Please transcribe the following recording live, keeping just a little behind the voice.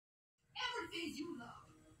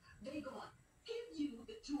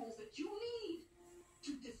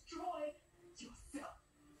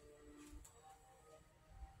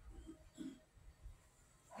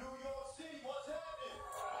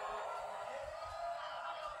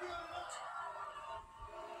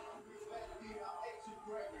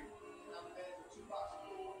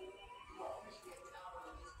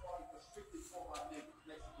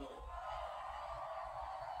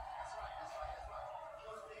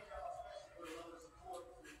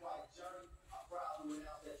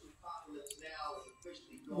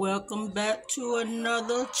Welcome back to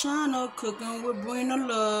another channel, Cooking with Brina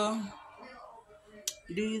Love.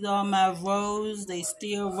 These are my rolls. They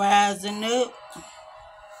still rising up.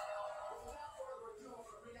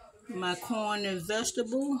 My corn and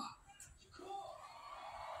vegetable,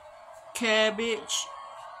 cabbage,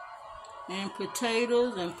 and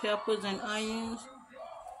potatoes, and peppers and onions,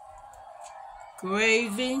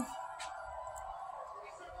 gravy,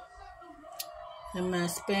 and my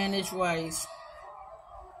Spanish rice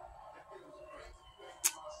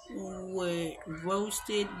with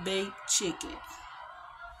roasted baked chicken.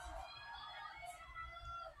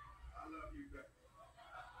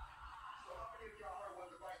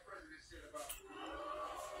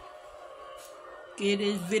 Give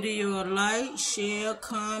this video a like, share,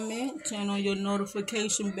 comment, turn on your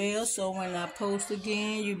notification bell so when I post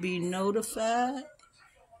again, you'll be notified.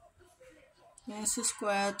 And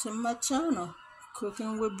subscribe to my channel,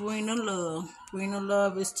 Cooking with Brina Love. Brina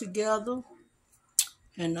Love is together.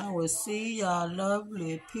 And I will see y'all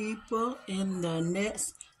lovely people in the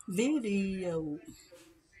next video.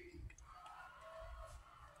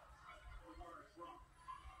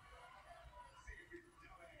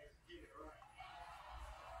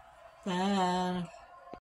 Bye.